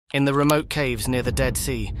In the remote caves near the Dead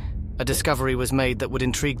Sea, a discovery was made that would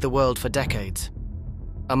intrigue the world for decades.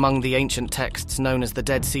 Among the ancient texts known as the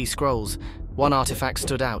Dead Sea Scrolls, one artifact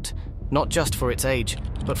stood out, not just for its age,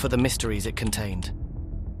 but for the mysteries it contained.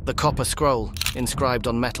 The copper scroll, inscribed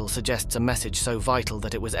on metal, suggests a message so vital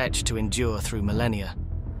that it was etched to endure through millennia.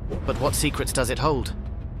 But what secrets does it hold?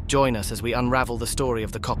 Join us as we unravel the story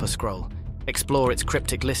of the copper scroll, explore its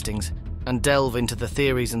cryptic listings, and delve into the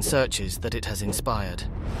theories and searches that it has inspired.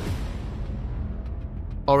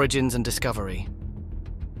 Origins and discovery.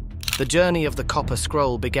 The journey of the copper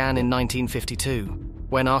scroll began in 1952,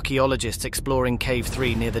 when archaeologists exploring Cave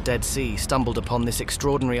 3 near the Dead Sea stumbled upon this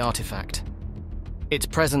extraordinary artifact. Its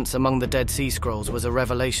presence among the Dead Sea Scrolls was a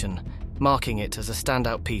revelation, marking it as a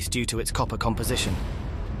standout piece due to its copper composition.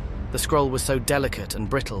 The scroll was so delicate and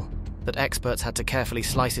brittle that experts had to carefully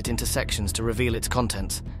slice it into sections to reveal its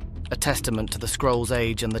contents, a testament to the scroll's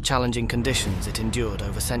age and the challenging conditions it endured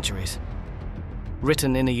over centuries.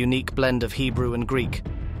 Written in a unique blend of Hebrew and Greek,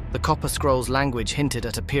 the Copper Scroll's language hinted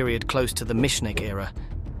at a period close to the Mishnaic era,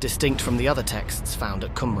 distinct from the other texts found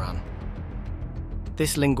at Qumran.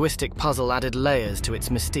 This linguistic puzzle added layers to its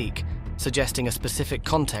mystique, suggesting a specific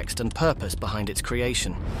context and purpose behind its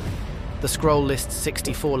creation. The scroll lists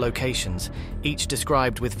 64 locations, each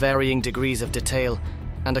described with varying degrees of detail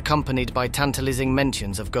and accompanied by tantalizing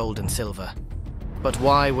mentions of gold and silver. But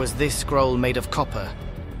why was this scroll made of copper?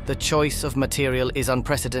 The choice of material is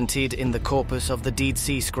unprecedented in the corpus of the Dead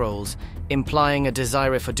Sea Scrolls, implying a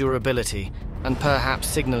desire for durability and perhaps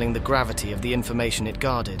signaling the gravity of the information it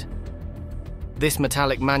guarded. This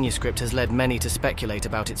metallic manuscript has led many to speculate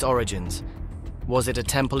about its origins. Was it a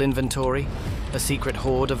temple inventory, a secret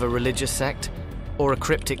hoard of a religious sect, or a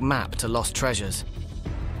cryptic map to lost treasures?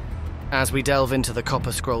 As we delve into the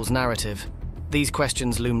Copper Scroll's narrative, these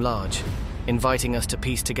questions loom large, inviting us to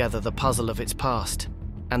piece together the puzzle of its past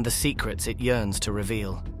and the secrets it yearns to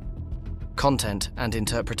reveal. Content and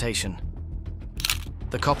interpretation.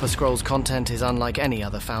 The Copper Scroll's content is unlike any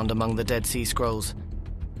other found among the Dead Sea Scrolls.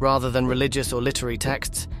 Rather than religious or literary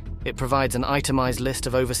texts, it provides an itemized list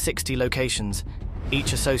of over 60 locations,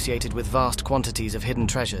 each associated with vast quantities of hidden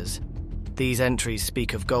treasures. These entries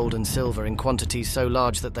speak of gold and silver in quantities so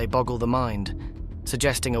large that they boggle the mind,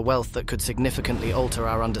 suggesting a wealth that could significantly alter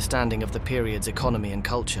our understanding of the period's economy and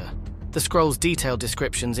culture. The scroll's detailed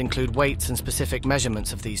descriptions include weights and specific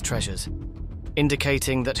measurements of these treasures,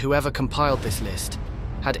 indicating that whoever compiled this list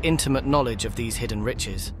had intimate knowledge of these hidden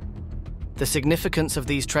riches. The significance of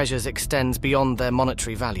these treasures extends beyond their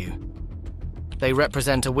monetary value. They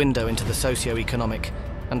represent a window into the socio-economic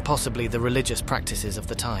and possibly the religious practices of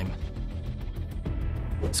the time.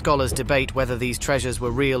 Scholars debate whether these treasures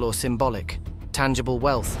were real or symbolic, tangible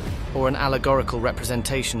wealth, or an allegorical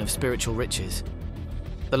representation of spiritual riches.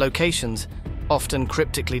 The locations, often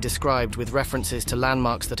cryptically described with references to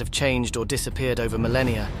landmarks that have changed or disappeared over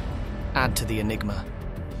millennia, add to the enigma.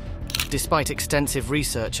 Despite extensive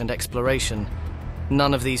research and exploration,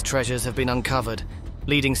 none of these treasures have been uncovered,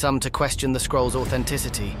 leading some to question the scroll's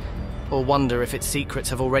authenticity, or wonder if its secrets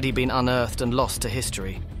have already been unearthed and lost to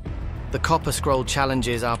history. The Copper Scroll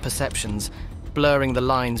challenges our perceptions, blurring the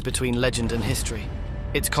lines between legend and history.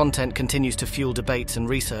 Its content continues to fuel debates and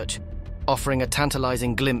research, offering a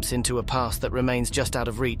tantalizing glimpse into a past that remains just out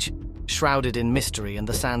of reach, shrouded in mystery and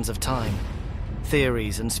the sands of time.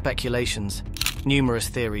 Theories and speculations. Numerous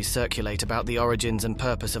theories circulate about the origins and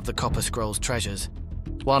purpose of the Copper Scroll's treasures.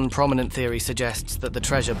 One prominent theory suggests that the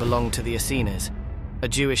treasure belonged to the Essenes, a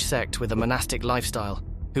Jewish sect with a monastic lifestyle,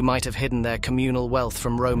 who might have hidden their communal wealth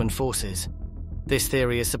from Roman forces. This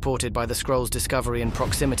theory is supported by the scroll's discovery in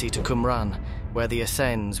proximity to Qumran, where the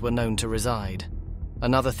Essenes were known to reside.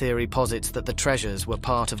 Another theory posits that the treasures were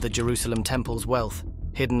part of the Jerusalem temple's wealth,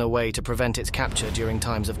 hidden away to prevent its capture during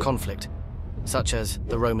times of conflict, such as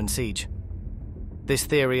the Roman siege. This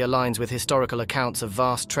theory aligns with historical accounts of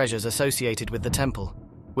vast treasures associated with the temple,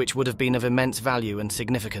 which would have been of immense value and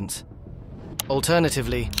significance.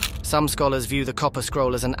 Alternatively, some scholars view the Copper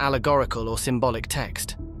Scroll as an allegorical or symbolic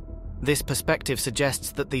text. This perspective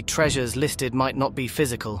suggests that the treasures listed might not be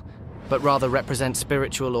physical, but rather represent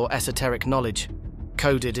spiritual or esoteric knowledge,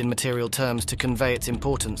 coded in material terms to convey its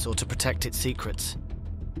importance or to protect its secrets.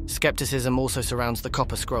 Skepticism also surrounds the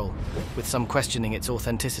Copper Scroll, with some questioning its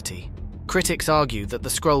authenticity. Critics argue that the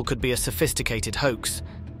scroll could be a sophisticated hoax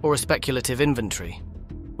or a speculative inventory,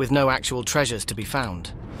 with no actual treasures to be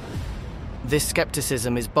found. This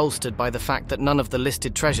skepticism is bolstered by the fact that none of the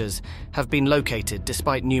listed treasures have been located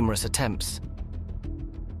despite numerous attempts.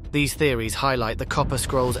 These theories highlight the Copper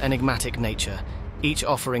Scroll's enigmatic nature, each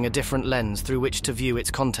offering a different lens through which to view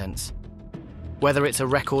its contents. Whether it's a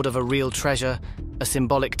record of a real treasure, a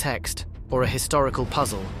symbolic text, or a historical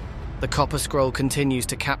puzzle, the Copper Scroll continues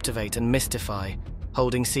to captivate and mystify,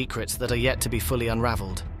 holding secrets that are yet to be fully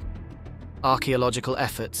unraveled. Archaeological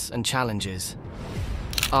efforts and challenges.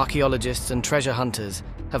 Archaeologists and treasure hunters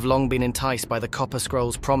have long been enticed by the Copper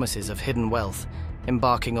Scroll's promises of hidden wealth,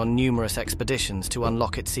 embarking on numerous expeditions to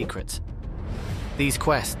unlock its secrets. These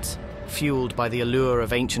quests, fueled by the allure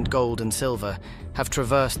of ancient gold and silver, have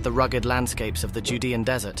traversed the rugged landscapes of the Judean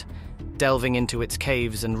desert, delving into its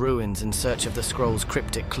caves and ruins in search of the scroll's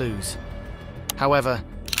cryptic clues. However,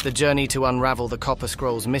 the journey to unravel the Copper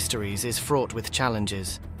Scroll's mysteries is fraught with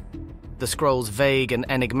challenges. The scroll's vague and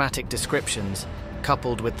enigmatic descriptions,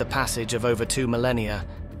 coupled with the passage of over 2 millennia,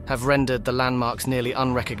 have rendered the landmarks nearly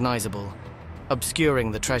unrecognizable,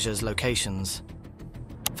 obscuring the treasure's locations.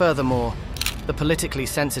 Furthermore, the politically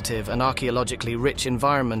sensitive and archaeologically rich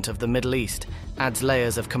environment of the Middle East adds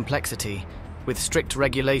layers of complexity, with strict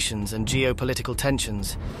regulations and geopolitical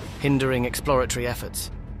tensions hindering exploratory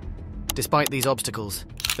efforts. Despite these obstacles,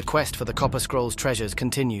 the quest for the Copper Scroll's treasures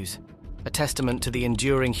continues, a testament to the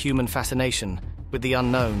enduring human fascination with the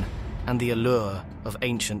unknown and the allure of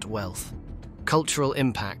ancient wealth. Cultural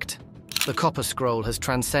impact. The Copper Scroll has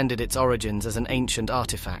transcended its origins as an ancient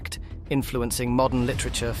artifact, influencing modern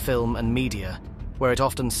literature, film, and media, where it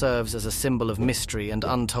often serves as a symbol of mystery and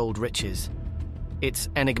untold riches. Its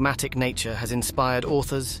enigmatic nature has inspired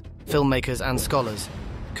authors, filmmakers, and scholars,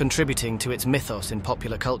 contributing to its mythos in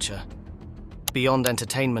popular culture. Beyond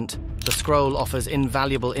entertainment, the scroll offers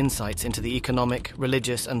invaluable insights into the economic,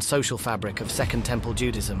 religious, and social fabric of Second Temple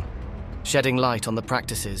Judaism, shedding light on the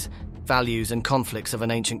practices, values, and conflicts of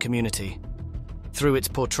an ancient community. Through its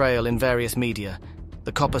portrayal in various media,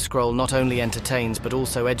 the Copper Scroll not only entertains but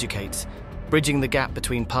also educates, bridging the gap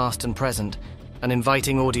between past and present, and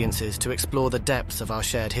inviting audiences to explore the depths of our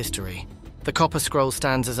shared history. The Copper Scroll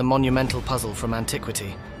stands as a monumental puzzle from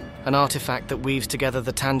antiquity, an artifact that weaves together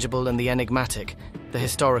the tangible and the enigmatic, the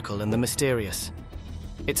historical and the mysterious.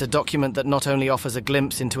 It's a document that not only offers a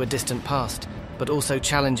glimpse into a distant past, but also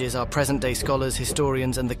challenges our present-day scholars,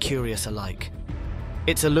 historians, and the curious alike.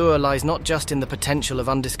 Its allure lies not just in the potential of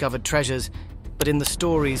undiscovered treasures, but in the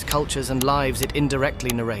stories, cultures, and lives it indirectly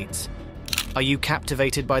narrates. Are you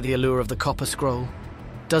captivated by the allure of the Copper Scroll?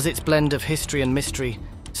 Does its blend of history and mystery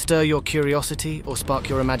stir your curiosity or spark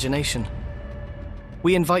your imagination?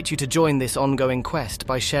 We invite you to join this ongoing quest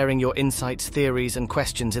by sharing your insights, theories, and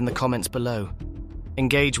questions in the comments below.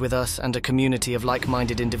 Engage with us and a community of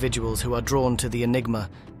like-minded individuals who are drawn to the enigma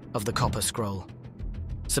of the Copper Scroll.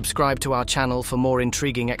 Subscribe to our channel for more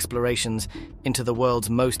intriguing explorations into the world's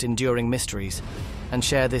most enduring mysteries, and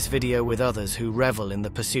share this video with others who revel in the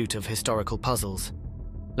pursuit of historical puzzles.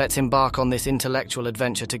 Let's embark on this intellectual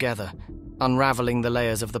adventure together, unraveling the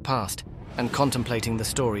layers of the past and contemplating the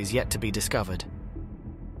stories yet to be discovered.